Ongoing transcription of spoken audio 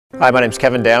Hi, my name's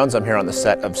Kevin Downs. I'm here on the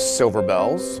set of Silver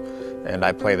Bells, and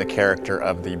I play the character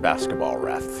of the basketball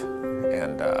ref.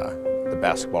 And the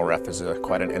basketball ref is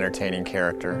quite an entertaining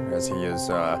character, as he is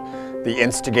the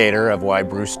instigator of why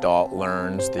Bruce Dalt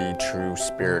learns the true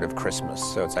spirit of Christmas.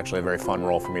 So it's actually a very fun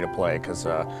role for me to play, because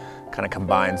kind of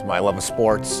combines my love of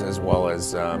sports as well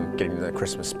as getting the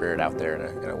Christmas spirit out there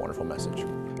in a wonderful message.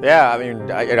 Yeah, I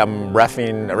mean, I'm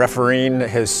refereeing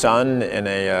his son in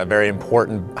a very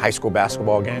important high school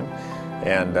basketball game.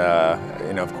 And,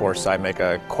 you know, of course, I make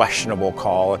a questionable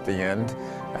call at the end.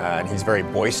 And he's very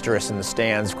boisterous in the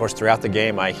stands. Of course, throughout the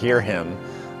game, I hear him.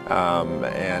 You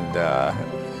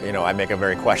know, I make a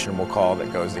very questionable call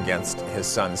that goes against his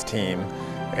son's team.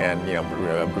 And, you know,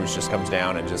 Bruce just comes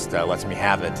down and just lets me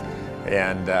have it.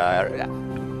 And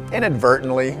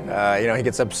inadvertently, you know, he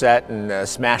gets upset and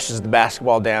smashes the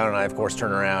basketball down, and I, of course,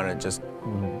 turn around and it just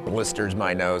blisters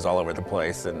my nose all over the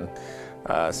place. And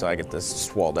so I get this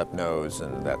swelled up nose,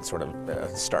 and that sort of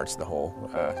starts the whole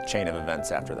chain of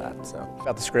events after that. So I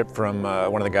got the script from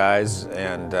one of the guys,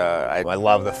 and I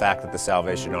love the fact that the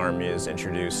Salvation Army is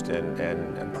introduced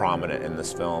and prominent in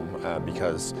this film,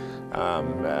 because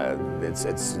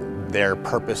it's their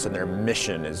purpose and their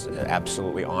mission is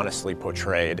absolutely honestly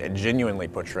portrayed and genuinely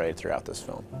portrayed throughout this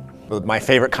film. My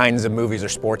favorite kinds of movies are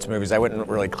sports movies. I wouldn't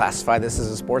really classify this as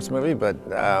a sports movie, but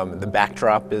the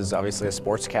backdrop is obviously a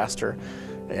sportscaster.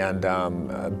 And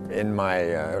in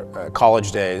my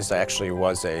college days, I actually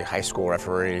was a high school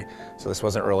referee, so this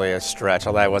wasn't really a stretch,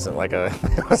 although I wasn't like I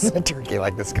wasn't a turkey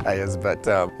like this guy is. But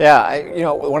yeah, you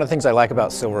know, one of the things I like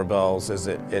about Silver Bells is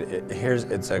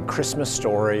it's a Christmas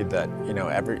story that, you know,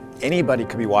 anybody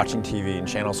could be watching TV and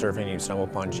channel surfing, you stumble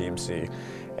upon GMC,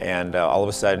 and all of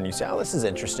a sudden you say, oh, this is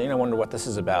interesting, I wonder what this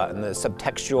is about. And the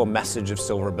subtextual message of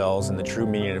Silver Bells and the true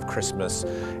meaning of Christmas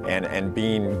and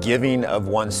being giving of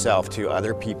oneself to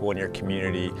other people in your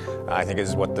community, I think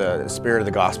is what the spirit of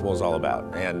the gospel is all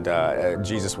about. And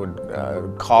Jesus would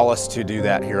call us to do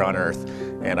that here on earth.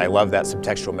 And I love that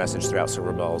subtextual message throughout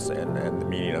Silver Bells and the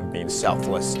meaning of being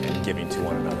selfless and giving to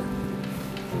one another.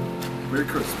 Merry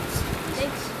Christmas.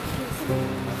 Thanks.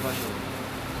 My pleasure.